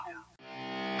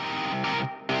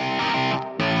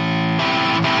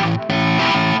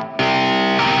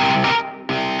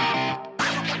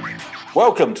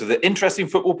Welcome to the Interesting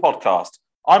Football Podcast.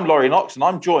 I'm Laurie Knox and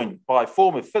I'm joined by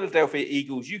former Philadelphia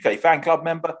Eagles UK fan club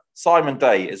member Simon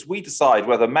Day as we decide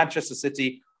whether Manchester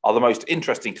City are the most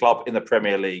interesting club in the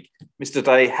Premier League. Mr.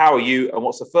 Day, how are you and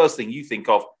what's the first thing you think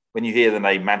of when you hear the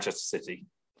name Manchester City?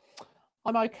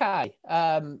 I'm okay.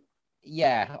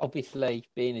 Obviously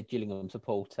being a Gillingham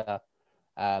supporter,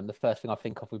 the first thing I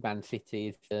think of with Man City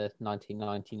is the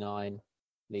 1999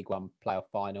 League One playoff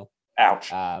final.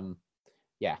 Ouch.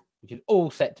 Which is all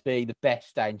set to be the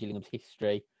best day in Gillingham's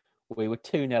history. We were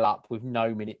 2-0 up with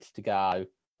no minutes to go,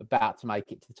 about to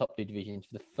make it to the top two divisions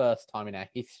for the first time in our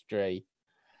history.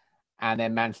 And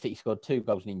then Man City scored 2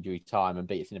 goals in injury time and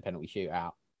beat us in a penalty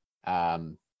shootout.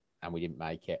 And we didn't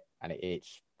make it. And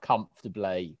it's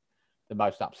comfortably the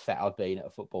most upset I've been at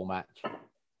a football match.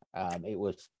 It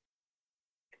was.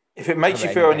 If it makes you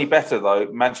feel any better,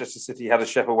 though, Manchester City had a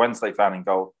Sheffield Wednesday fan in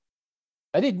goal.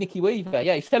 I did, Nicky Weaver.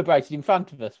 Yeah, he celebrated in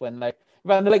front of us when they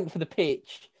ran the length of the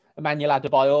pitch, Emmanuel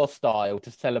Adebayor style,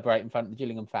 to celebrate in front of the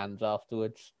Gillingham fans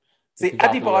afterwards. See,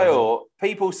 Adebayor,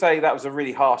 people say that was a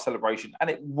really harsh celebration, and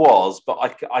it was, but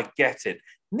I get it.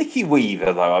 Nicky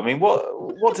Weaver, though, I mean,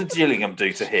 what did Gillingham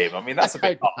do to him? I mean, that's a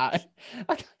bit harsh.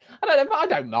 I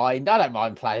don't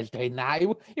mind players doing that.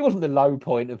 It wasn't the low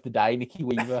point of the day, Nicky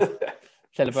Weaver.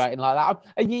 Celebrating like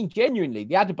that. I mean, genuinely,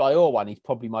 the Adebayor one is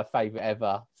probably my favourite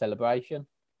ever celebration.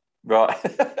 Right.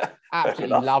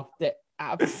 Absolutely loved it.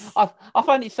 I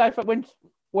find it so fun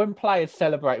when players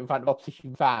celebrate in front of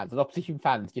opposition fans, and opposition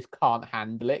fans just can't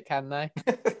handle it, can they?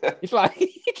 It's like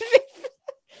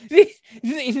it's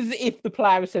as if the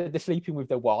player said they're sleeping with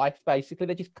their wife, basically.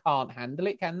 They just can't handle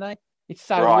it, can they? It's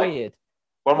so weird.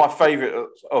 One of my favourite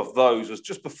of those was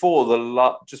just before the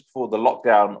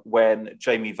lockdown when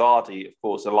Jamie Vardy, of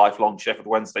course, a lifelong Sheffield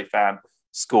Wednesday fan,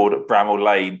 scored at Bramall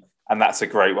Lane. And that's a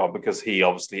great one because he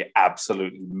obviously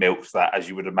absolutely milked that, as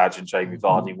you would imagine Jamie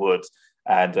Vardy would.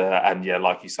 And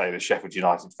like you say, the Sheffield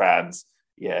United fans,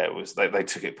 it was they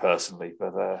took it personally.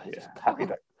 But happy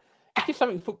day. It's just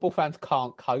something football fans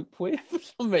can't cope with for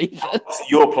some reason.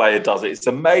 Your player does it. It's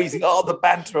amazing. Oh, the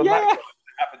banter on that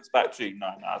happens back to you. No,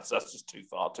 that's just too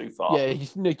far. Yeah,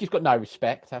 just got no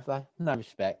respect, have they? No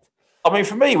respect. I mean,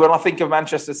 for me, when I think of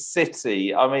Manchester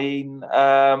City, I mean,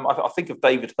 I think of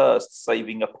David Hirst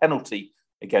saving a penalty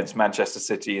against Manchester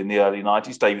City in the early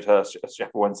 90s. David Hirst, a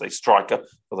Sheffield Wednesday striker,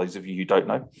 for those of you who don't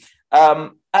know.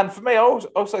 And for me, I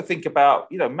also think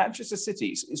about, Manchester City.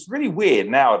 It's really weird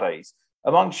nowadays.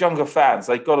 Amongst younger fans,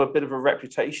 they've got a bit of a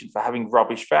reputation for having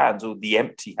rubbish fans or the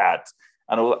empty hats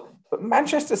and all that. But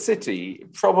Manchester City,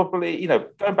 probably,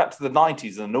 going back to the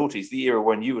 90s and the noughties, the era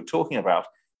when you were talking about,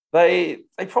 they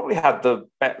probably had the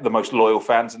most loyal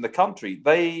fans in the country.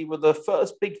 They were the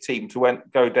first big team to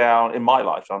go down, in my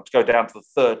lifetime, to go down to the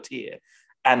third tier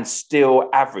and still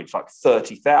average like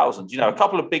 30,000. A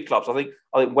couple of big clubs, I think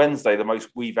Wednesday, the most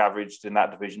we've averaged in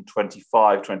that division,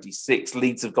 25, 26.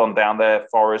 Leeds have gone down there,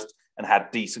 Forest, and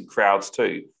had decent crowds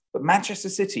too. But Manchester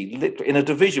City, in a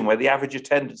division where the average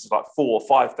attendance is like 4,000 or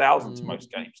 5,000 to most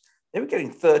games, they were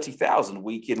getting 30,000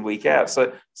 week in, week out.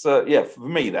 So for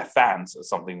me, their fans are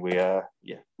something we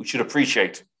should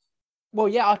appreciate. Well,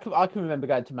 yeah, I can remember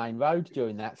going to Main Road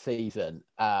during that season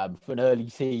for an early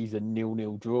season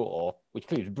 0-0 draw, which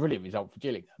clearly was a brilliant result for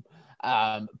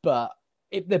Gillingham. But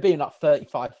there being like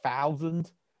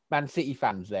 35,000 Man City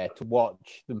fans there to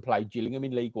watch them play Gillingham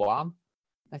in League One,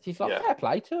 that's just like fair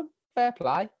play to them, fair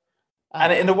play.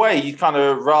 And in a way, you'd kind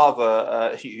of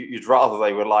rather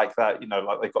they were like that,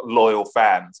 like they've got loyal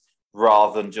fans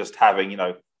rather than just having,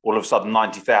 all of a sudden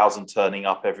 90,000 turning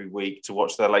up every week to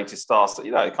watch their latest stars. So,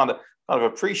 kind of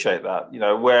appreciate that,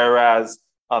 whereas,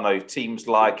 I don't know, teams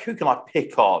like, who can I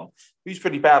pick on? Who's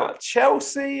pretty bad? Like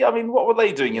Chelsea? I mean, what were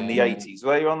they doing in the 80s?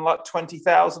 Were they on like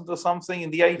 20,000 or something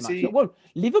in the 80s? Well,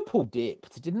 Liverpool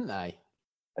dipped, didn't they?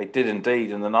 They did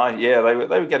indeed in the night. Yeah,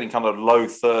 they were getting kind of low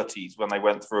 30s when they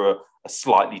went through a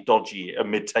slightly dodgy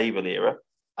mid-table era.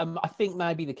 I think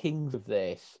maybe the kings of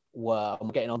this were, I'm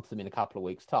getting onto them in a couple of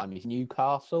weeks' time, is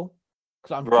Newcastle.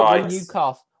 Because I'm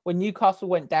sure when Newcastle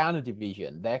went down a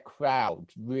division, their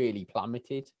crowd really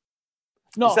plummeted.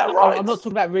 Is that right? I'm not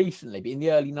talking about recently, but in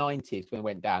the early 90s when it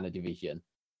went down a division.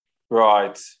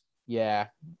 Right. Yeah.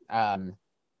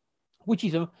 Which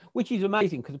is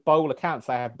amazing because by all accounts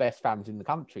they have best fans in the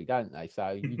country, don't they?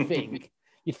 So you'd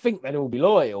think they'd all be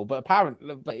loyal, but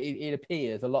apparently it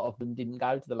appears a lot of them didn't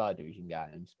go to the lower division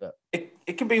games. But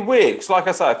it can be weird because, like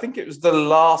I said, I think it was the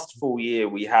last full year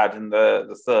we had in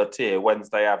the third tier.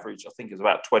 Wednesday average, I think, is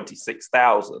about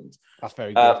 26,000. That's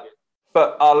very good.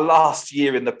 But our last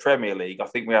year in the Premier League, I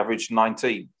think we averaged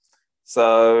 19.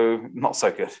 So not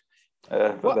so good.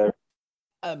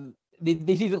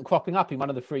 this isn't cropping up in one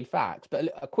of the three facts,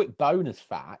 but a quick bonus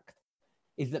fact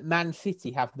is that Man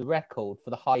City have the record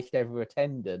for the highest ever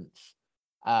attendance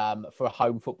for a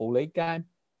home football league game.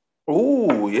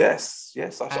 Oh, yes.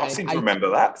 I seem to remember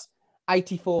that.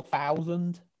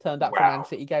 84,000 turned up for a Man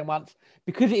City game once.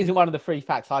 Because it isn't one of the three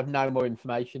facts, I have no more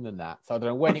information than that. So I don't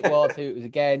know when it was, who it was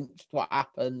against, what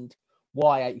happened,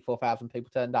 why 84,000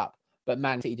 people turned up. But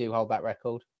Man City do hold that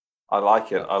record. I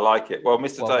like it. Well,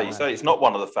 Mr. Day, you say it's not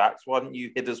one of the facts. Why don't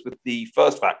you hit us with the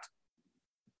first fact?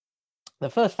 The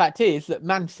first fact is that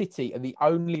Man City are the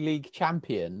only league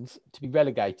champions to be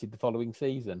relegated the following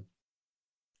season.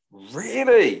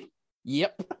 Really?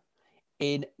 Yep.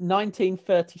 In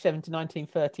 1937 to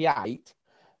 1938,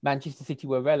 Manchester City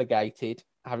were relegated,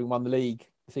 having won the league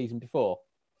the season before.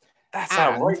 That's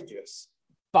outrageous.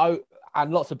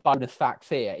 And lots of bonus facts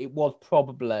here. It was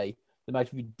probably the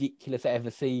most ridiculous ever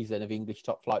season of English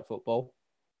top flight football.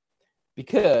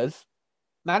 Because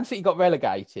Man City got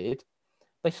relegated,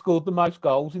 they scored the most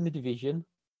goals in the division.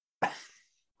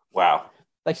 Wow.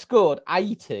 They scored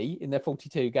 80 in their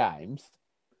 42 games.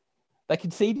 They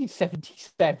conceded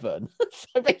 77.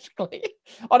 So basically,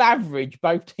 on average,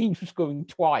 both teams were scoring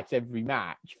twice every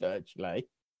match, virtually.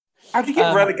 How do you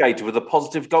get relegated with a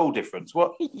positive goal difference?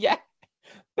 What? Yeah.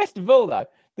 Best of all, though,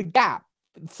 the gap.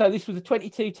 So this was a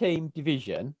 22-team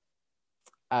division,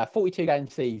 42-game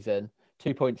season,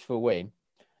 2 points for a win.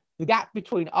 The gap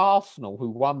between Arsenal, who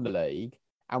won the league,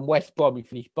 and West Brom, who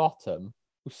finished bottom,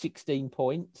 was 16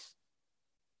 points.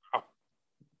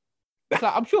 So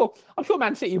I'm sure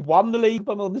Man City won the league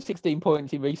by more than 16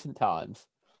 points in recent times.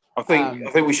 I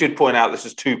think we should point out this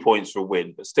is 2 points for a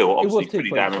win, but still obviously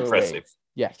pretty damn impressive.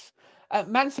 Yes.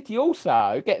 Man City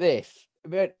also, get this,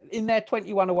 in their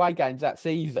 21 away games that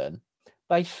season,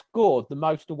 they scored the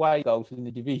most away goals in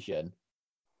the division.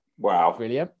 Wow.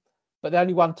 Brilliant. But they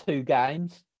only won 2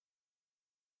 games.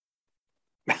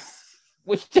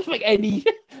 Which doesn't make any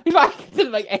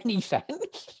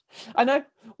sense. I know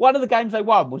one of the games they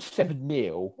won was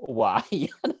 7-0 away.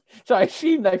 So I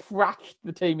assume they thrashed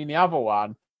the team in the other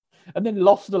one and then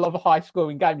lost a lot of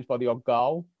high-scoring games by the odd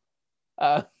goal.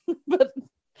 But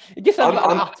it just sounds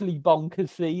like an utterly bonkers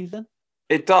season.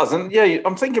 It does. And yeah,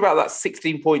 I'm thinking about that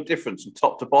 16-point difference from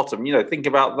top to bottom. You know, think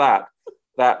about that.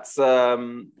 That's,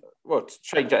 to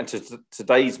change that into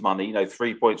today's money,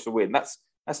 3 points for win. That's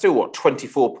still,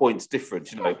 24 points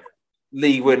difference,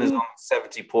 League winners on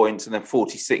 70 points and then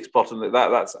 46 bottom.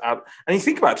 That's out. And you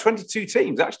think about 22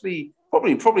 teams, actually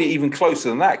probably even closer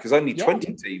than that because only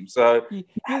 20 teams. So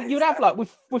you'd have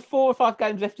with 4 or 5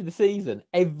 games left of the season,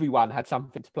 everyone had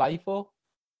something to play for,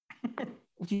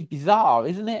 which is bizarre,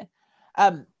 isn't it?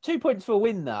 2 points for a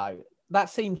win, though. That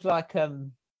seems like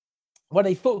football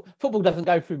doesn't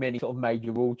go through many sort of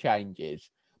major rule changes,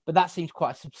 but that seems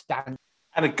quite a substantial.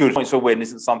 And a good points for win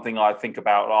isn't something I think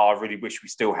about. I really wish we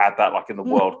still had that, like in the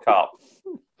World Cup.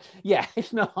 Yeah,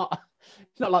 it's not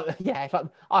like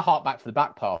I hark back to the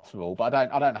back pass rule, but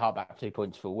I don't hark back to 2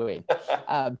 points for a win.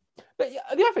 But the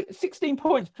other thing, 16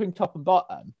 points between top and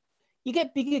bottom, you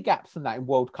get bigger gaps than that in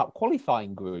World Cup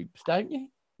qualifying groups, don't you?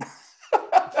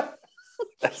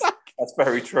 That's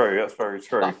very true. That's very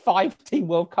true. Like a 5-team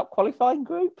World Cup qualifying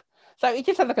group. So it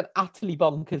just sounds like an utterly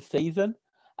bonkers season.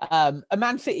 And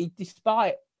Man City,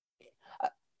 despite,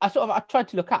 I tried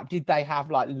to look up, did they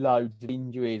have like loads of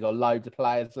injuries or loads of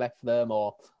players left them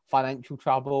or financial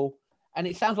trouble? And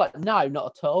it sounds like no,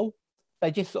 not at all. They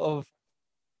just sort of,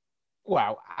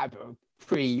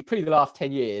 pre the last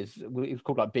 10 years, it was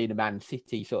called like being a Man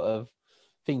City sort of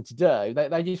thing to do.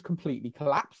 They just completely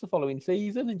collapsed the following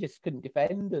season and just couldn't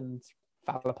defend and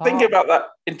fell apart. Thinking about that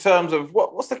in terms of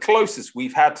what's the closest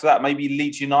we've had to that? Maybe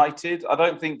Leeds United. I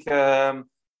don't think they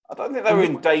were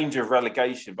in danger of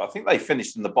relegation, but I think they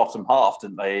finished in the bottom half,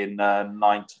 didn't they, in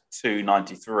 92,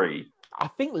 93? I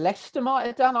think Leicester might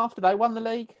have done after they won the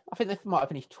league. I think they might have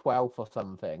finished 12th or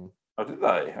something. Oh, did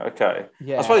they? Okay.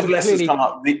 Yeah, I suppose Leicester's come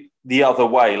up the other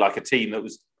way, like a team that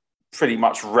was pretty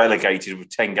much relegated with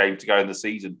 10 games to go in the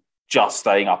season, just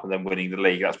staying up and then winning the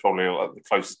league. That's probably the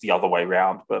closest the other way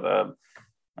round. But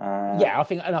I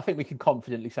think we can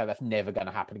confidently say that's never going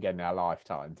to happen again in our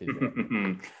lifetimes, is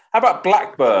it? How about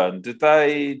Blackburn? Did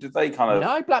they kind of?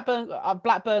 No,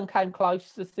 Blackburn came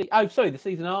close to the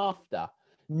season after.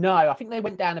 No, I think they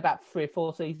went down about 3 or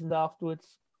 4 seasons afterwards.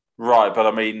 Right, but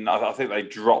I mean, I think they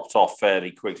dropped off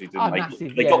fairly quickly, didn't they?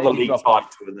 Massive. They got the league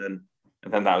title, and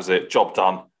then that was it. Job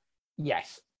done.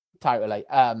 Yes, totally.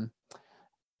 And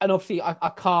obviously, I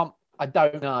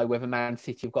don't know whether Man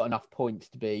City have got enough points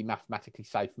to be mathematically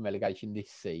safe from relegation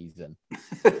this season.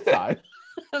 So,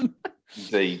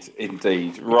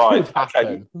 indeed, right.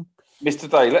 Okay. Mr.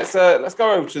 Day, let's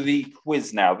go over to the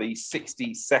quiz now, the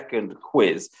 60-second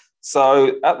quiz.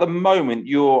 So at the moment,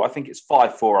 I think it's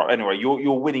 5-4 up. Anyway,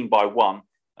 you're winning by one.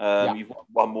 You've won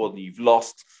one more than you've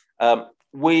lost.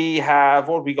 We have,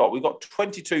 what have we got? We've got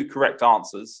 22 correct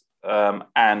answers,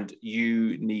 and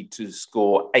you need to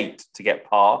score 8 to get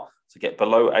par. So get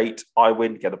below 8, I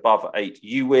win. Get above 8,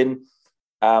 you win.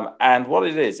 And what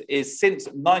it is since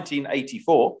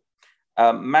 1984,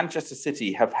 Manchester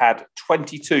City have had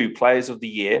 22 players of the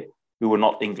year who were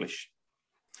not English.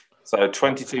 So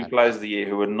 22 players of the year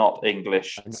who were not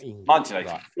English.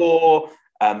 1984,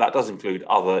 and that does include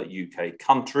other UK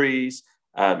countries.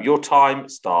 Your time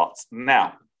starts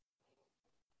now.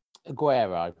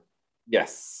 Aguero.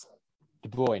 Yes. De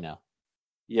Bruyne.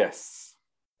 Yes.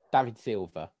 David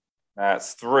Silva.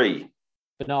 That's 3.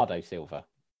 Bernardo Silva.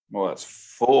 Well, that's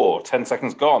 4. 10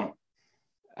 seconds gone.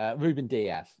 Ruben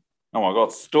Diaz. Oh my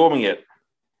God, storming it.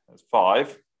 That's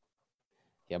 5.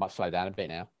 Yeah, I might slow down a bit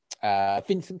now.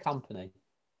 Vincent Kompany.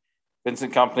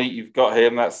 Vincent Kompany, you've got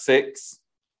him. That's 6.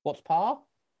 What's par?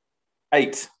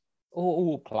 8.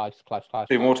 Oh, close.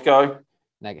 2 more to go.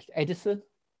 Next, Edison.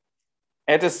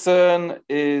 Edison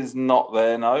is not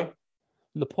there, no.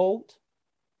 Laporte.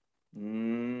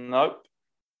 Nope.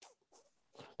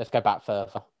 Let's go back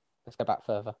further.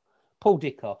 Paul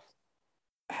Dickoff.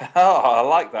 Oh, I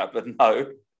like that, but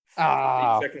no. 8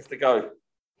 Ah, seconds to go.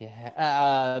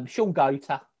 yeah. Sean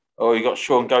Gota. Oh, you got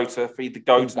Sean Gota. Feed the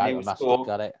goat and he will Must score. have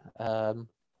got it.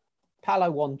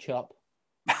 Palo One Chop.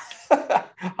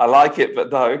 I like it,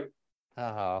 but no.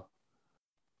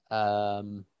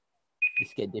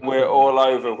 It's getting difficult. We're all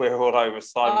over.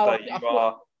 Simon Day, you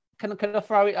are. Can I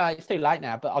throw it? It's too late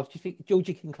now, but I was just thinking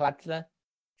Georgie Kincladze.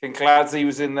 Kincladze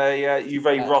was in the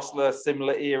Uwe Rosler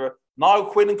similar era. Niall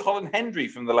Quinn and Colin Hendry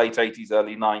from the late 80s,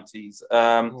 early 90s.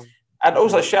 And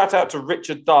also shout out to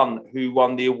Richard Dunn, who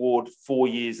won the award 4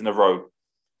 years in a row,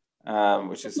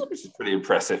 which is pretty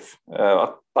impressive.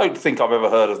 I don't think I've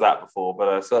ever heard of that before,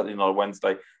 but certainly not a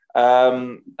Wednesday.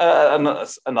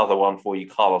 Another one for you,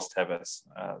 Carlos Tevez.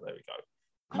 There we go.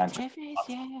 Tevez,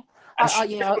 yeah.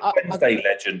 Wednesday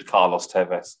legend, Carlos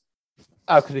Tevez.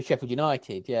 Oh, because of Sheffield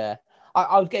United, yeah.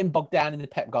 I was getting bogged down in the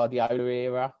Pep Guardiola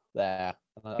era there.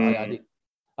 I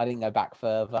didn't go back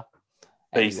further.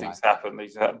 These things happen.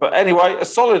 But anyway, a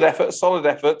solid effort. So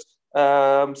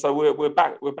we're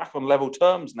back on level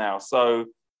terms now. So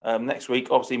next week,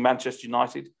 obviously Manchester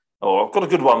United. Oh, I've got a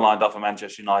good one lined up for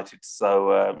Manchester United.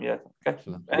 So yeah, okay.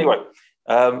 Anyway,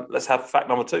 let's have fact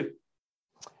number 2.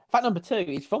 Fact number 2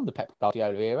 is from the Pep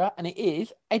Guardiola era, and it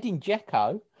is Edin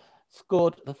Dzeko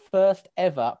scored the first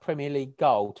ever Premier League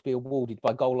goal to be awarded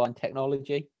by goal line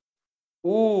technology.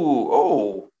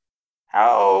 How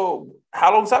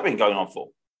long's that been going on for?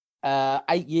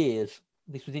 8 years.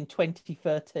 This was in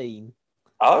 2013.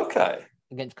 Okay.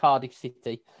 Against Cardiff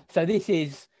City. So this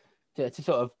is, to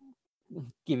sort of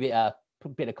give it a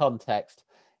bit of context,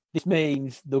 this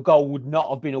means the goal would not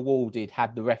have been awarded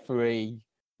had the referee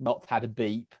not had a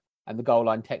beep and the goal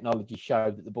line technology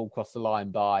showed that the ball crossed the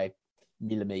line by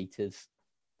millimetres.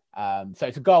 So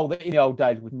it's a goal that in the old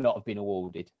days would not have been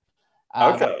awarded.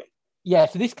 Okay. Yeah,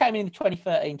 so this came in the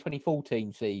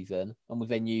 2013-2014 season and was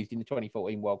then used in the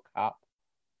 2014 World Cup.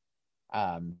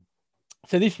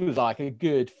 So this was like a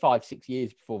good 5-6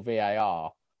 years before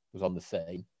VAR was on the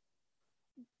scene.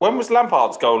 When was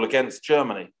Lampard's goal against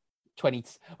Germany?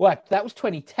 That was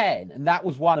 2010, and that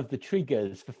was one of the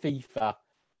triggers for FIFA,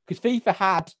 because FIFA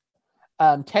had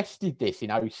tested this in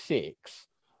 2006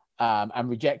 and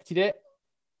rejected it.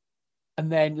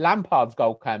 And then Lampard's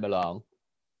goal came along,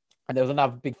 and there was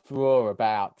another big furore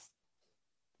about,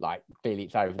 like, feeling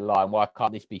it's over the line. Why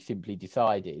can't this be simply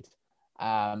decided?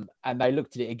 And they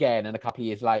looked at it again, and a couple of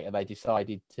years later, they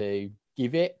decided to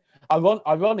give it.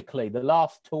 Ironically, the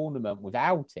last tournament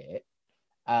without it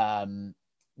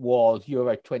was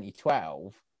Euro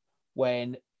 2012,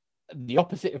 when the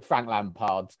opposite of Frank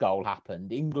Lampard's goal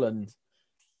happened. England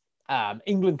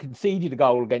conceded a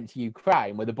goal against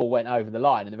Ukraine where the ball went over the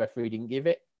line and the referee didn't give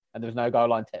it, and there was no goal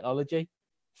line technology.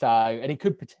 So, and it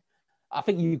could, I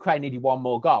think Ukraine needed one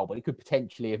more goal, but it could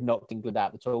potentially have knocked England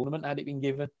out of the tournament had it been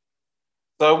given.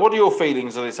 So what are your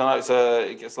feelings on this? I know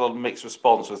it gets a lot of mixed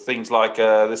response with things like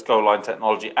this goal line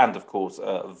technology and, of course,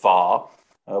 VAR.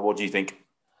 What do you think?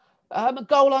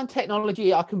 Goal line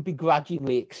technology I can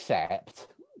begrudgingly accept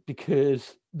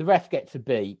because the ref gets a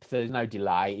beep, so there's no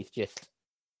delay. It's just,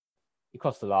 you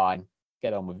cross the line,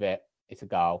 get on with it. It's a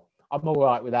goal. I'm all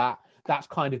right with that. That's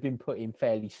kind of been put in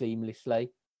fairly seamlessly.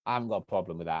 I haven't got a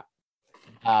problem with that.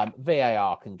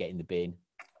 VAR can get in the bin.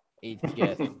 It's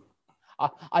just...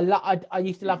 I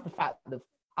used to love the fact that,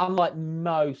 unlike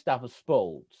most other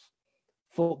sports,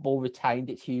 football retained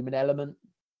its human element.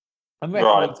 And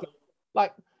Right. referees,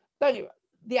 like,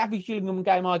 the average Gillingham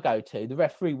game I go to, the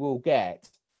referee will get,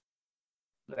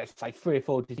 let's say, 3 or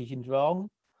 4 decisions wrong,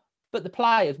 but the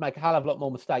players make a hell of a lot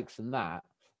more mistakes than that.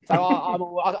 So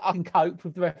I can cope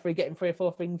with the referee getting 3 or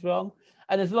 4 things wrong.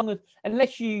 And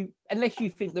unless you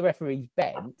think the referee's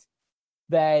bent,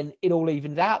 then it all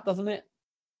evens out, doesn't it?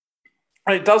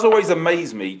 And it does always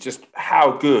amaze me just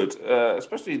how good,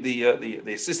 especially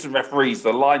the assistant referees,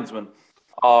 the linesmen,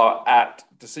 are at.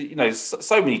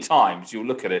 So many times you'll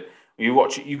look at it, you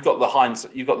watch it. You've got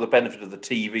the benefit of the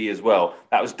TV as well.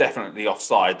 That was definitely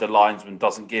offside. The linesman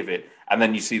doesn't give it, and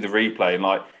then you see the replay,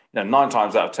 and 9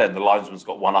 times out of 10, the linesman's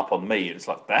got one up on me, and it's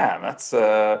like, damn, that's.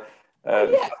 They've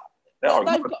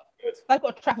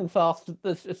got to travel as fast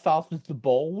as the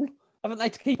ball, haven't they,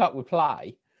 to keep up with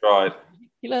play? Right. It's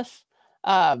ridiculous.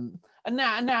 And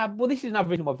now, well, this is another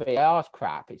reason why VAR's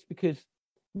crap. It's because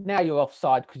now you're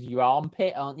offside because of your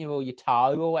armpit, aren't you, or your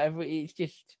toe, or whatever. It's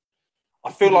just.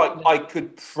 I feel like I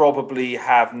could probably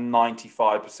have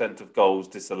 95% of goals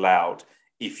disallowed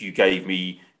if you gave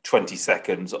me 20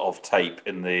 seconds of tape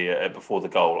in the before the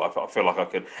goal. I feel like I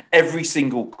could. Every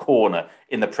single corner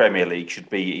in the Premier League should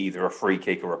be either a free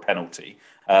kick or a penalty.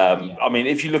 I mean,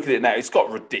 if you look at it now, it's got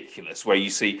ridiculous where you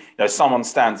see, someone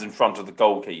stands in front of the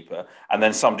goalkeeper and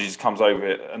then somebody just comes over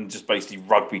it and just basically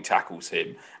rugby tackles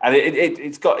him. And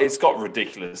it's got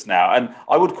ridiculous now. And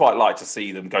I would quite like to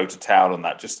see them go to town on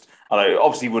that. I know it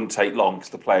obviously wouldn't take long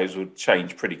because the players would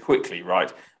change pretty quickly,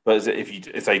 right? But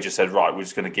if they just said, right, we're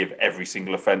just going to give every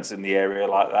single offence in the area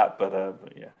like that. But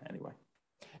yeah, anyway.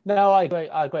 No, I agree.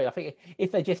 I think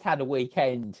if they just had a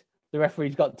weekend, the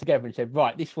referees got together and said,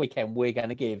 right, this weekend we're going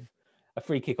to give a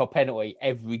free kick or penalty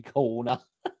every corner,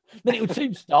 then it would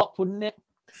soon stop, wouldn't it?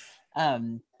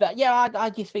 But yeah, I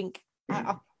just think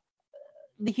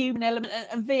the human element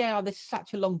and VAR, there's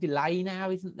such a long delay now,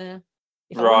 isn't there?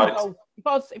 Right. If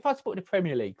I supported a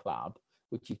Premier League club,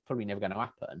 which is probably never going to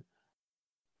happen,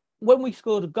 when we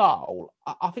scored a goal,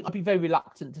 I think I'd be very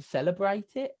reluctant to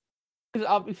celebrate it because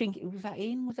I'd be thinking, was that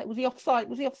in? Was he offside?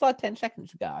 Was he offside 10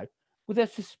 seconds ago? Was there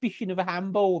suspicion of a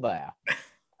handball there?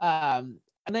 And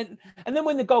then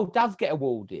when the goal does get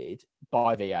awarded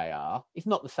by VAR, it's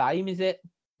not the same, is it?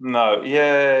 No,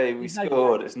 yeah, we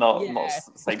scored. It's not the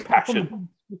same passion.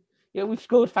 Yeah, we've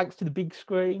scored thanks to the big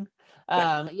screen.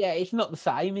 It's not the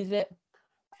same, is it?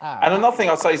 And another thing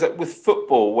I'd say is that with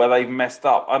football, where they've messed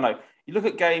up, I know you look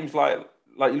at games like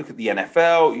you look at the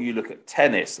NFL, you look at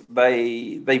tennis.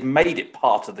 They've made it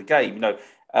part of the game.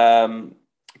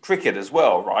 Cricket as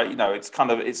well, right?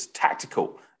 It's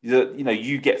tactical.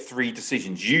 You get 3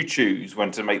 decisions. You choose when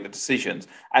to make the decisions,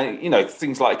 and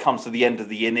things like it comes to the end of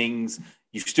the innings.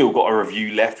 You've still got a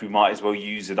review left. We might as well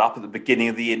use it up at the beginning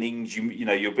of the innings.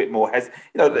 You're a bit more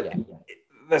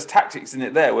there's tactics in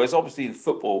it there. Whereas obviously in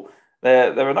football,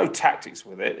 there are no tactics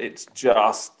with it. It's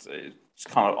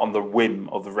kind of on the whim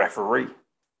of the referee.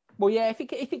 Well, yeah, if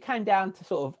it came down to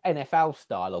sort of NFL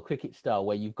style or cricket style,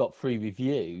 where you've got 3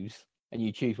 reviews and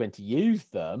you choose when to use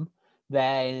them,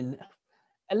 then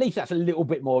at least that's a little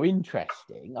bit more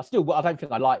interesting. I don't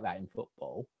think I like that in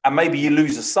football. And maybe you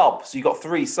lose a sub, so you got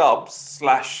 3 subs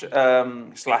slash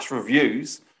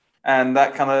reviews, and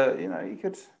that kind of you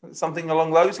could something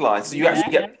along those lines. So you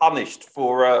actually get punished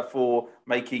for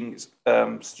making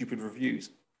stupid reviews.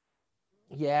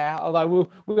 Yeah, although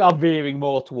we are veering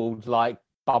more towards like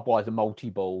Budweiser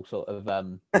multi-ball sort of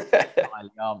aren't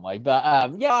we? But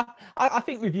I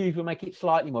think reviews will make it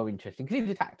slightly more interesting because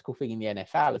it's a tactical thing in the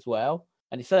NFL as well,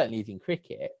 and it certainly is in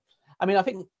cricket. I mean, I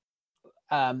think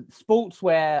sports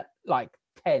where like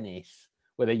tennis,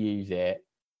 where they use it,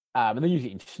 and they use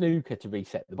it in snooker to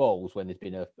reset the balls when there's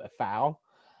been a foul.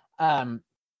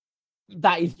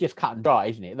 That is just cut and dry,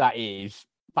 isn't it? That is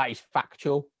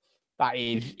factual. That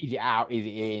is it out? Is it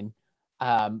in?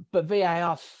 But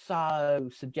VAR is so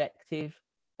subjective,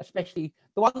 especially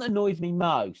the one that annoys me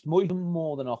most, even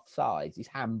more than offsides, is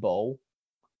handball.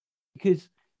 Because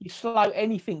you slow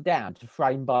anything down to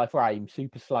frame by frame,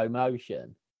 super slow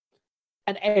motion,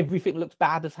 and everything looks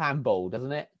bad as handball,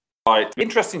 doesn't it? Right.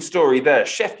 Interesting story there.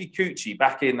 Chef Kikuchi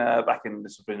back in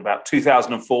this has been about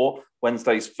 2004,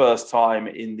 Wednesday's first time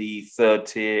in the 3rd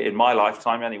tier in my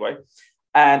lifetime anyway.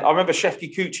 And I remember Chef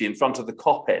Kikuchi in front of the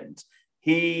cop end.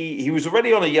 He was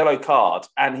already on a yellow card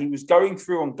and he was going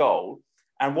through on goal.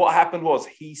 And what happened was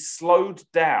he slowed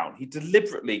down. He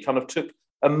deliberately kind of took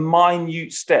a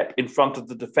minute step in front of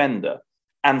the defender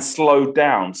and slowed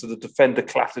down so the defender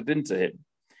clattered into him.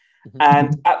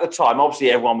 And at the time,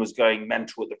 obviously, everyone was going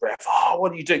mental at the ref. Oh,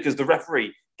 what do you do? Because the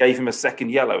referee gave him a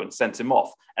second yellow and sent him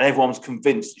off. And everyone was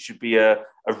convinced it should be a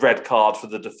red card for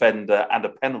the defender and a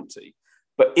penalty.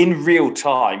 But in real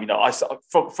time, I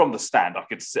from the stand, I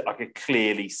could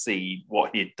clearly see what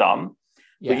he had done.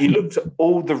 Yeah. But you looked at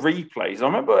all the replays. I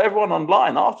remember everyone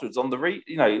online afterwards on the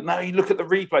now you look at the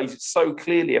replays, it's so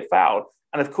clearly a foul.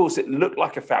 And of course, it looked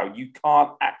like a foul. You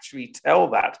can't actually tell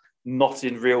that, not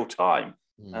in real time.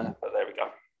 But there we go.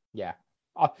 Yeah.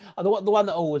 The one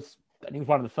that always, and it was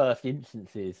one of the first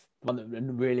instances, the one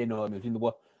that really annoyed me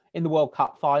was in the World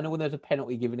Cup final when there was a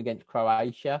penalty given against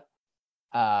Croatia.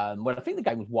 When I think the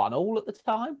game was 1-1 at the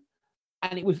time.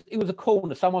 And it was a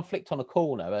corner. Someone flicked on a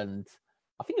corner and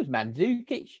I think it was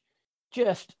Mandzukic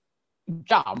just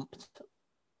jumped.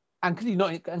 And because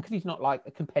he's not like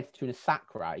a competitor in a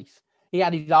sack race, he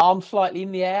had his arm slightly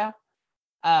in the air.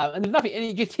 And there's nothing, and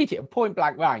he just hit it at point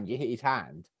blank range. You hit his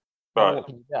hand. Right. What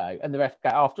can you do? And the ref,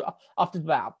 after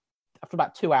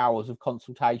about 2 hours of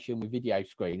consultation with video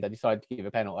screens, they decided to give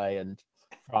a penalty, and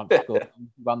France scored and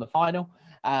won the final.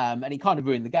 And he kind of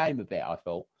ruined the game a bit, I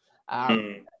thought.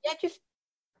 Yeah, just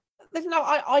there's no.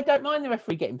 I don't mind the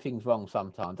referee getting things wrong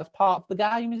sometimes. That's part of the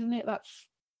game, isn't it? That's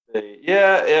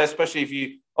yeah. Especially if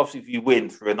you win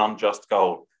through an unjust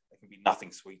goal, it can be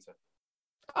nothing sweeter.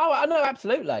 Oh, I know,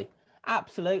 absolutely.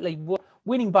 Absolutely.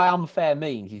 Winning by unfair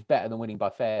means is better than winning by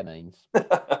fair means.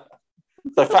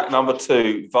 So fact number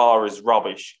 2, VAR is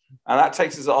rubbish. And that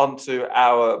takes us on to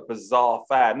our bizarre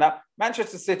fan. Now,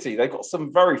 Manchester City, they've got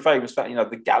some very famous fans.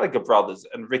 The Gallagher brothers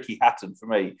and Ricky Hatton, for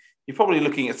me, you're probably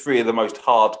looking at 3 of the most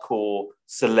hardcore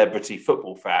celebrity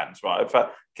football fans, right? In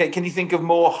fact, can you think of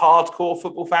more hardcore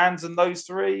football fans than those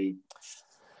 3?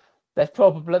 There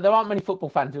aren't many football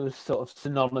fans who are sort of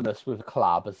synonymous with a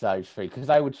club as those 3, because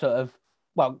they would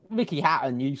Ricky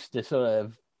Hatton used to sort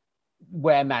of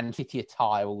wear Man City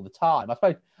attire all the time. I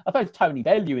suppose Tony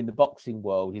Bellew in the boxing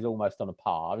world is almost on a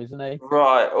par, isn't he?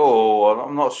 Right. Oh,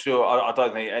 I'm not sure. I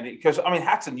don't think any, because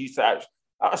Hatton used to actually,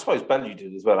 I suppose Bellew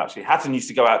did as well, actually. Hatton used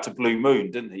to go out to Blue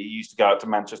Moon, didn't he? He used to go out to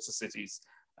Manchester City's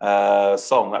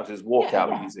song. That was his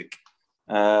walkout music.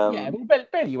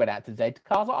 Bellew went out to Z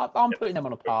Cars. I'm putting them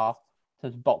on a par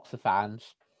as boxer fans.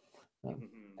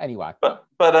 Anyway, but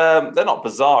they're not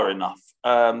bizarre enough.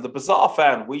 The bizarre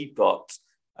fan we've got,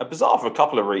 bizarre for a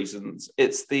couple of reasons.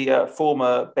 It's the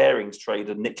former Bearings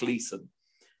trader Nick Leeson.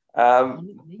 Now,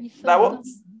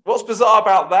 what's bizarre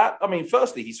about that?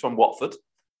 Firstly, he's from Watford,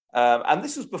 and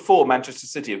this was before Manchester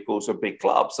City, of course, a big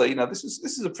club. So this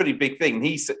is a pretty big thing.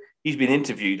 He's been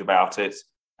interviewed about it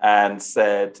and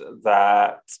said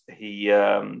that he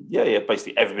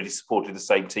basically everybody supported the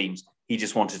same teams. He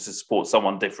just wanted to support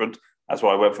someone different. That's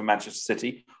why I went for Manchester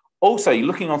City. Also,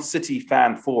 looking on City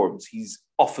fan forums, he's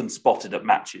often spotted at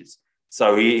matches.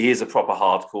 So he is a proper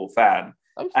hardcore fan.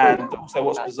 And also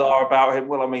what's bizarre about him,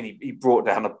 he brought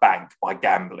down a bank by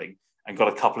gambling and got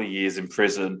a couple of years in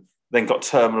prison, then got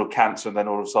terminal cancer, and then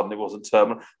all of a sudden it wasn't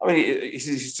terminal.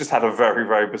 He's just had a very,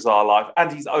 very bizarre life.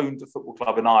 And he's owned a football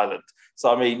club in Ireland. So,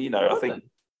 I think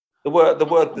the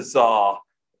word bizarre,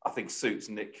 I think, suits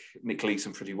Nick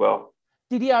Leeson pretty well.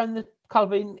 Did he own the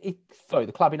club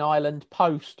in Ireland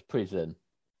post prison?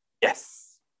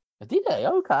 Yes. Did he?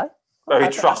 Okay. Very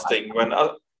trusting. When I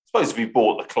suppose if he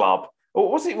bought the club,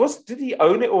 or did he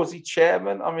own it, or was he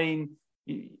chairman?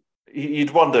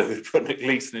 You'd wonder who put Nick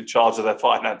Leeson in charge of their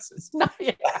finances. No,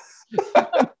 yeah.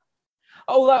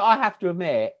 Although I have to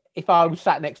admit, if I was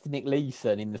sat next to Nick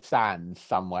Leeson in the stands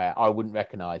somewhere, I wouldn't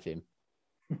recognise him.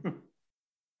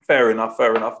 Fair enough.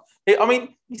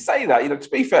 You say that, to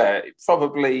be fair,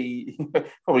 probably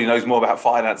knows more about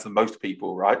finance than most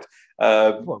people, right?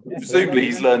 Presumably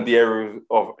he's learned the error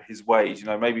of his ways.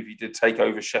 Maybe if he did take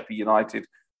over Sheffield United,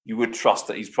 you would trust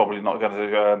that he's probably not going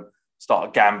to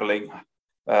start gambling,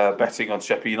 betting on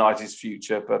Sheffield United's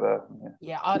future. But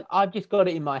I've just got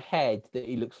it in my head that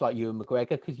he looks like Ewan McGregor,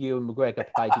 because Ewan McGregor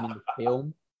played him in the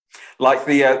film. Like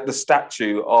the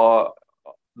statue or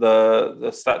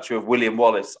the statue of William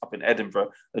Wallace up in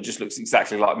Edinburgh that just looks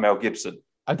exactly like Mel Gibson.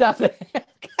 Oh, does it?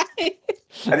 Okay.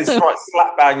 And it's right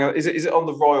slap bang. Is it on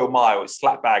the Royal Mile? It's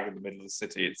slap bang in the middle of the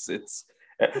city.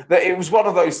 It was one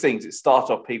of those things. It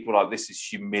started off people like, this is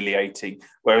humiliating,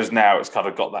 whereas now it's kind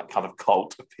of got that kind of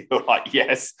cult appeal. Like,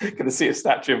 yes, going to see a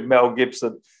statue of Mel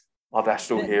Gibson, our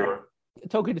national hero.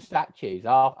 Talking to statues,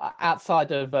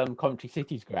 outside of Coventry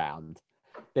City's ground,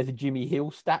 there's a Jimmy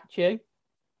Hill statue.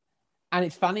 And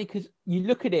it's funny because you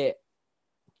look at it.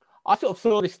 I sort of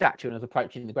saw this statue when I was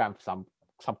approaching the ground for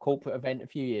some corporate event a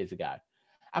few years ago.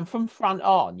 And from front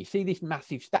on, you see this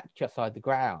massive statue outside the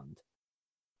ground.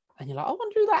 And you're like, I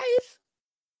wonder who that is.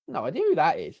 No idea who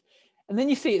that is. And then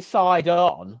you see it side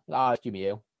on. Oh, it's Jimmy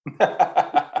Hill.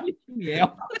 Jimmy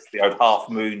Hill. It's the old half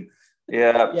moon.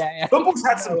 Yeah. Yeah. Football's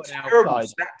had some terrible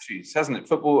statues, hasn't it?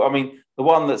 Football, I mean, the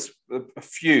one that's a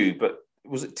few, but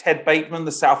was it Ted Bateman,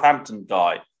 the Southampton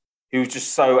guy, who was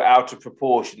just so out of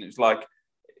proportion? It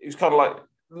was kind of like,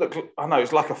 look, I know,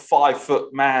 it's like a 5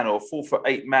 foot man or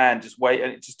 4'8" man just wait,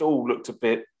 and it just all looked a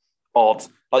bit odd.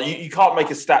 Like you can't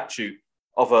make a statue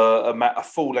of a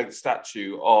full length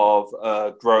statue of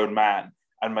a grown man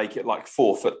and make it like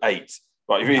 4'8".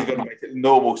 Right, you're either going to make it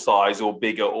normal size or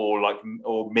bigger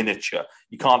or miniature.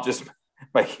 You can't just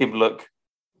make him look.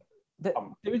 There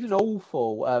is an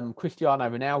awful Cristiano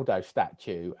Ronaldo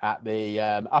statue at the.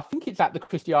 I think it's at the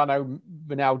Cristiano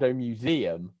Ronaldo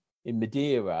Museum in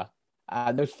Madeira,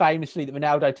 and there was famously that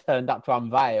Ronaldo turned up to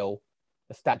unveil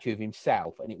a statue of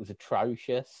himself, and it was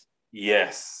atrocious.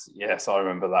 Yes, I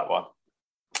remember that one.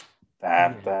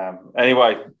 Damn.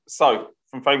 Anyway, so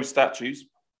from famous statues,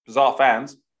 bizarre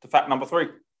fans, to fact number 3.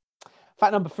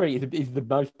 Fact number 3 is the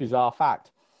most bizarre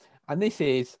fact. And this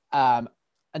is a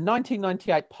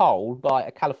 1998 poll by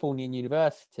a Californian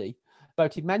university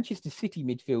voted Manchester City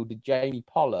midfielder Jamie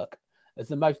Pollock as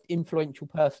the most influential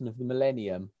person of the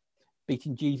millennium,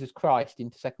 beating Jesus Christ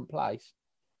into second place.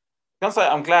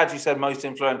 I'm glad you said most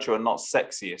influential and not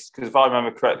sexiest, because if I remember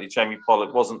correctly, Jamie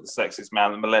Pollock wasn't the sexiest man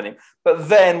of the millennium. But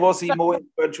then, was he more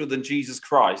influential than Jesus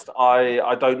Christ?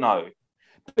 I don't know.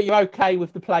 But you're okay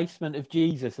with the placement of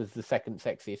Jesus as the second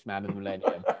sexiest man of the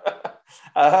millennium?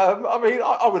 I mean,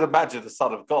 I would imagine the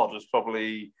Son of God was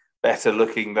probably better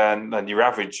looking than your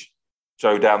average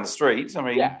Joe down the street. I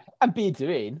mean, yeah, and beards are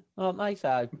in, aren't they?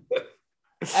 So,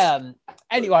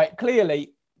 anyway,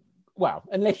 clearly. Well,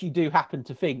 unless you do happen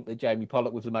to think that Jamie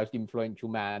Pollock was the most influential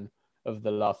man of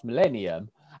the last millennium,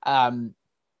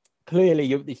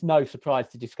 clearly it's no surprise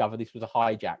to discover this was a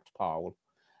hijacked poll.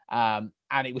 And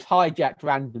it was hijacked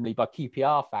randomly by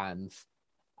QPR fans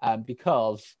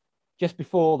because just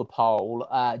before the poll,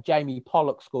 Jamie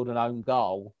Pollock scored an own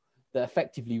goal that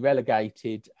effectively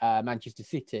relegated Manchester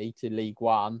City to League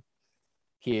One,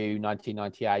 Q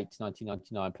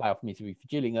 1998-1999 playoff misery for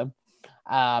Gillingham.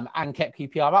 And kept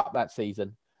QPR up that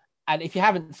season. And if you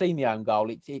haven't seen the own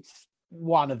goal, it's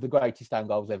one of the greatest own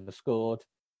goals ever scored.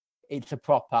 It's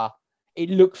it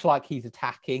looks like he's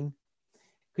attacking,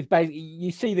 because basically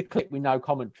you see the clip with no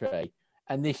commentary,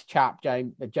 and this chap,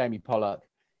 Jamie Pollock,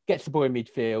 gets the ball in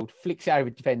midfield, flicks it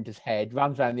over the defender's head,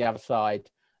 runs around the other side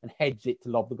and heads it to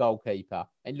lob the goalkeeper.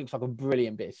 It looks like a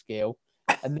brilliant bit of skill.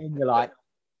 And then you're like,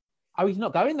 oh, he's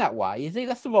not going that way, is he?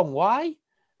 That's the wrong way.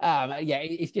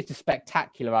 It's just a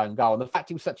spectacular own goal. And the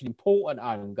fact it was such an important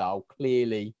own goal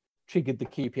clearly triggered the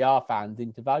QPR fans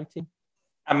into voting.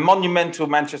 And monumental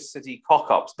Manchester City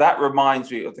cock-ups. That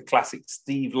reminds me of the classic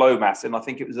Steve Lomas, and I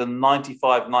think it was a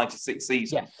 95-96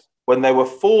 season, yes, when there were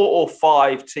 4 or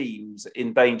 5 teams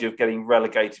in danger of getting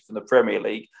relegated from the Premier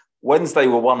League. Wednesday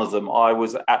were one of them. I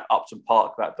was at Upton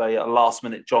Park that day, a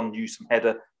last-minute John Newsom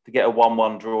header to get a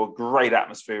 1-1 draw. Great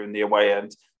atmosphere in the away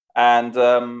end. And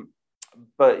and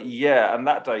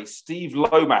that day, Steve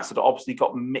Lomas had obviously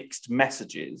got mixed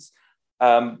messages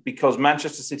because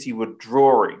Manchester City were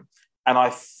drawing. And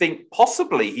I think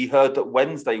possibly he heard that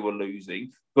Wednesday were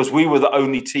losing because we were the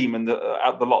only team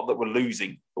out the lot that were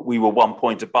losing, but we were 1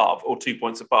 point above or 2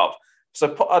 points above.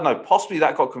 So I don't know, possibly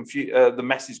that got confused. The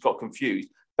message got confused.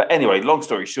 But anyway, long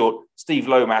story short, Steve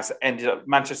Lomas ended up,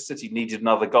 Manchester City needed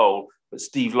another goal, but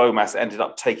Steve Lomas ended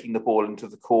up taking the ball into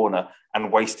the corner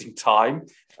and wasting time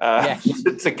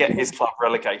to get his club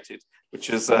relegated,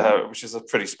 which is a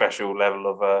pretty special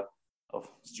level of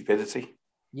stupidity.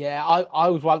 Yeah, I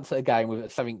was once at a game with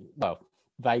something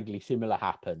vaguely similar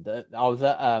happened. I was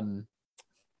at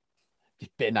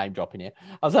just a bit of name dropping here.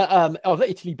 I was at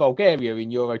Italy Bulgaria in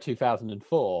Euro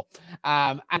 2004,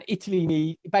 and Italy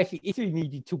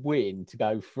needed to win to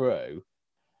go through,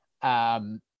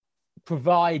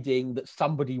 providing that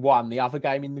somebody won the other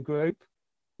game in the group,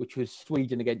 which was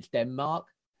Sweden against Denmark.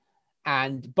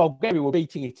 And Bulgaria were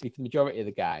beating Italy for the majority of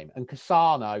the game, and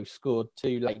Cassano scored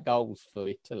 2 late goals for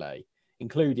Italy,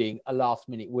 including a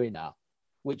last-minute winner,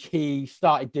 which he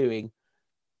started doing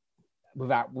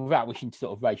without wishing to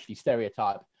sort of racially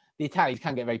stereotype. The Italians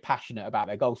can get very passionate about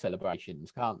their goal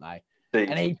celebrations, can't they? Indeed.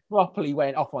 And he properly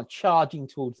went off on charging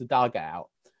towards the dugout,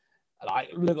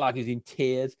 looked like he was in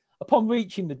tears. Upon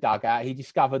reaching the dugout, he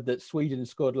discovered that Sweden had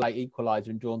scored a late equaliser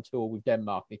and drawn 2-2 with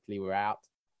Denmark. Italy were out.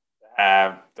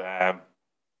 Damn.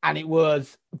 And it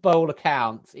was, by all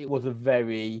accounts, it was a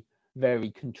very, very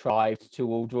contrived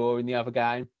 2-2 draw in the other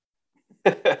game.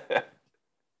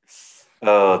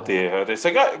 Oh dear. Oh dear.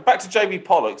 So go back to Jamie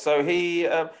Pollock. So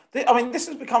this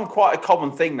has become quite a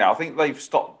common thing now. I think they've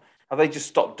stopped. Have they just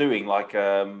stopped doing like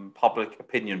public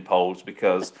opinion polls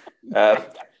because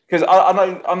I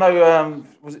know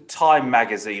was it Time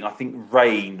magazine? I think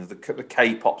Rain, the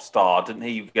K-pop star, didn't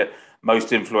he get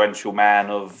most influential man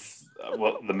of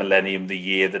the millennium, the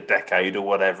year, the decade, or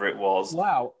whatever it was?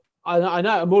 Wow. I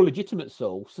know a more legitimate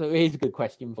source. So here's a good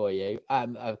question for you.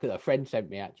 A friend sent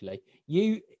me actually.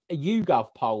 A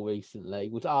YouGov poll recently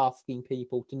was asking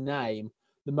people to name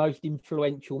the most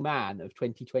influential man of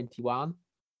 2021. Do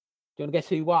you want to guess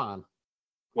who won?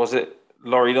 Was it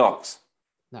Laurie Knox?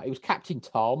 No, it was Captain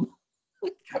Tom.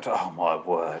 Oh my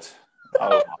word!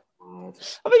 Oh my word!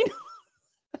 I mean,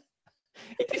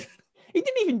 he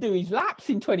didn't even do his laps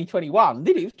in 2021,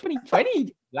 did he? It was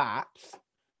 2020 laps.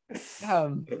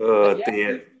 Oh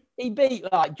dear. He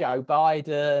beat like Joe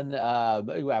Biden.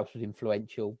 Who else was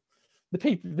influential? The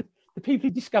people who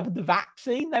discovered the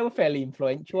vaccine, they were fairly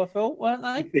influential, I thought, weren't they?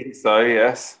 I think so,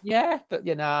 yes. Yeah, but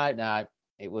no,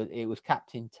 it was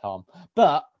Captain Tom.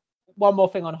 But one more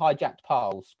thing on hijacked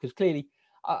polls, because clearly,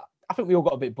 I think we all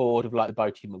got a bit bored of like the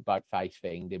Boaty McBoatface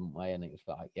thing, didn't we? And it was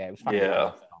like, yeah, it was funny.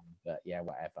 Yeah. But yeah,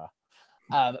 whatever.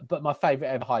 But my favourite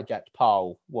ever hijacked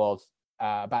poll was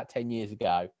about 10 years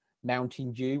ago.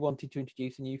 Mountain Dew wanted to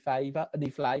introduce a new flavour.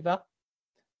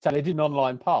 So they did an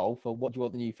online poll for what do you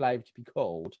want the new flavour to be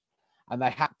called, and they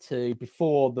had to,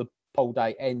 before the poll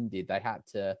date ended, they had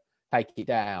to take it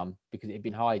down because it had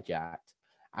been hijacked.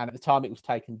 And at the time it was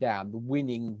taken down, the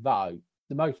winning vote,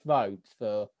 the most votes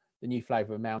for the new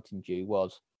flavour of Mountain Dew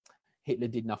was Hitler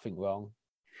did nothing wrong.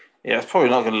 Yeah, it's probably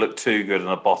not going to look too good in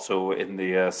a bottle in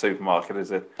the supermarket,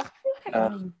 is it? I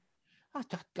mean, I'll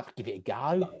give it a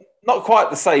go. Not quite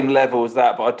the same level as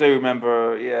that, but I do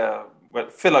remember,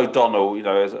 Phil O'Donnell,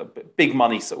 as a big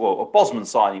money, a Bosman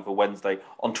signing for Wednesday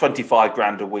on 25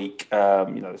 grand a week.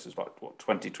 This is like,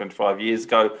 20, 25 years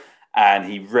ago. And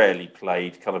he rarely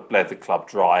played, kind of bled the club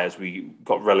dry as we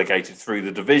got relegated through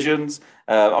the divisions.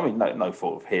 No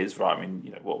fault of his, right? I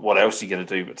mean, what else are you going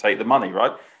to do but take the money,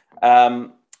 right?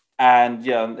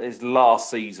 His last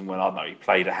season, when I know he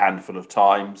played a handful of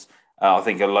times, I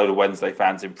think a load of Wednesday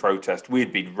fans in protest.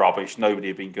 We'd been rubbish. Nobody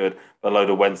had been good. But a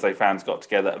load of Wednesday fans got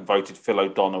together and voted Phil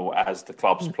O'Donnell as the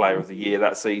club's player of the year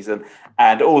that season.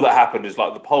 And all that happened is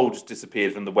like the poll just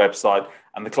disappeared from the website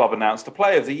and the club announced the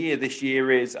player of the year this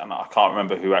year is, and I can't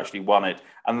remember who actually won it.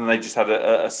 And then they just had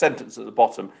a sentence at the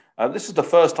bottom. This is the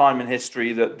first time in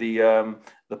history that the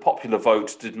popular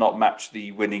vote did not match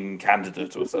the winning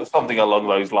candidate or something along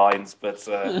those lines. But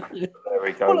there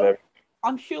we go. Well,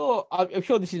 I'm sure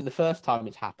this isn't the first time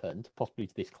it's happened, possibly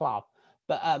to this club,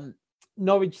 but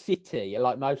Norwich City,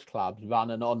 like most clubs,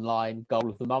 run an online goal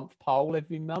of the month poll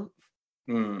every month.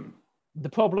 The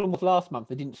problem was last month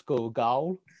they didn't score a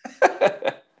goal,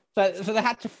 so they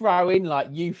had to throw in like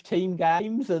youth team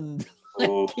games and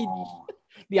kids,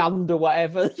 the under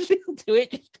whatever to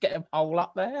it just to get a poll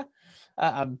up there.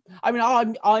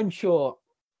 I'm sure.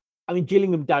 I mean,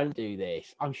 Gillingham don't do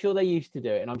this. I'm sure they used to do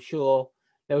it, and I'm sure.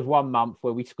 There was one month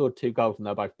where we scored 2 goals and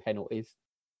they were both penalties.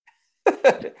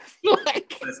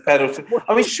 Penalty.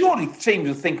 I mean, surely teams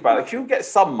will think about it. You'll get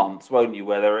some months, won't you,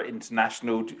 where there are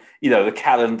international, the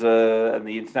calendar and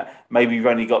the internet. Maybe you've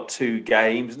only got 2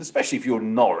 games, and especially if you're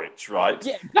Norwich, right?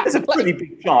 Yeah, there's a pretty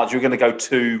big chance you're going to go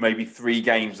 2, maybe 3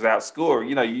 games without scoring.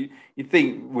 You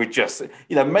think we're just,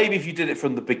 maybe if you did it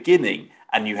from the beginning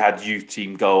and you had youth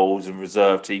team goals and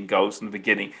reserve team goals from the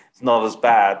beginning, it's not as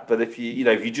bad. But if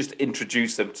you just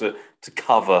introduce them to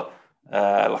cover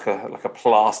like a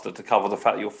plaster to cover the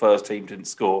fact that your first team didn't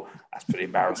score, that's pretty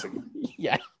embarrassing.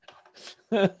 Yeah.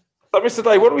 So, Mr.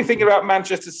 Day, what are we thinking about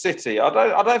Manchester City? I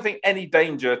don't think any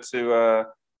danger to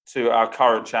our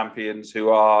current champions, who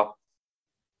are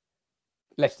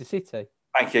Leicester City.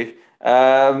 Thank you.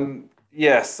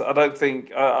 Yes, I don't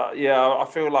think. I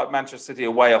feel like Manchester City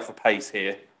are way off the pace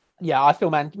here. Yeah, I feel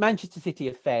Manchester City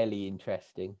are fairly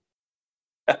interesting.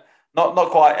 Not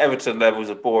quite Everton levels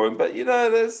of boring, but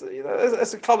there's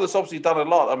a club that's obviously done a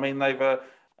lot. I mean,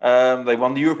 they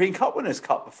won the European Cup Winners'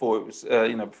 Cup before it was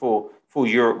before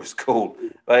Europe was cool.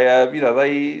 They've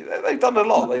done a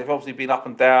lot. They've obviously been up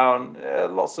and down,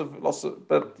 lots of,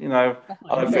 but I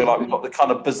don't feel like we've got the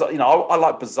kind of bizarre. I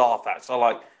like bizarre facts. I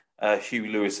like Hugh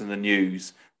Lewis in the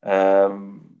news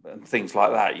and things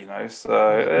like that.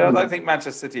 So I don't think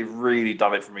Manchester City have really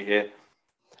done it for me here.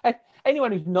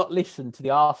 Anyone who's not listened to the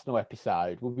Arsenal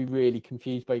episode will be really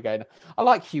confused by going, I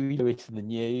like Hugh Lewis in the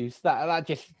news. That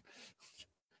just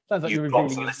sounds like you've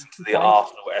got to listen to the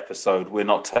Arsenal episode. We're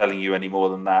not telling you any more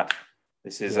than that.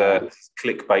 This is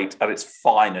clickbait at its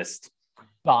finest.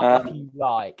 But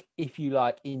if you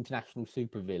like international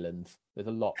supervillains, there's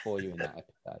a lot for you in that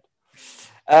episode.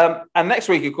 And next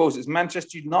week, of course, it's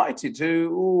Manchester United.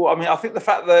 I think the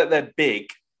fact that they're big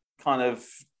kind of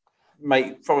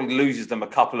probably loses them a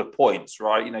couple of points,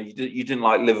 right? You didn't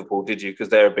like Liverpool, did you? Because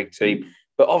they're a big team.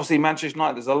 But obviously, Manchester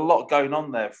United, there's a lot going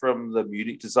on there, from the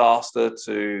Munich disaster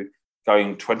to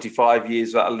going 25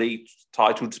 years without a league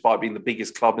title, despite being the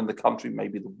biggest club in the country,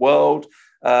 maybe the world.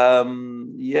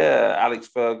 Alex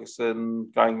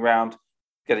Ferguson going around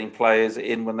getting players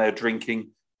in when they're drinking.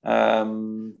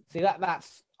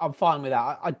 That's I'm fine with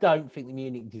that. I don't think the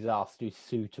Munich disaster is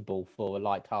suitable for a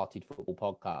light-hearted football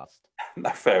podcast. No,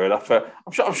 fair enough.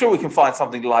 I'm sure we can find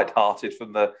something light-hearted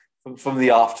from the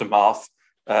aftermath.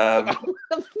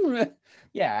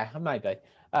 Yeah, maybe.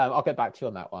 I'll get back to you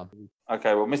on that one.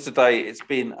 Okay, well, Mr. Day, it's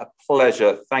been a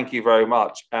pleasure. Thank you very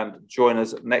much. And join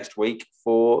us next week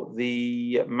for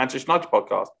the Manchester United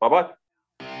podcast. Bye-bye.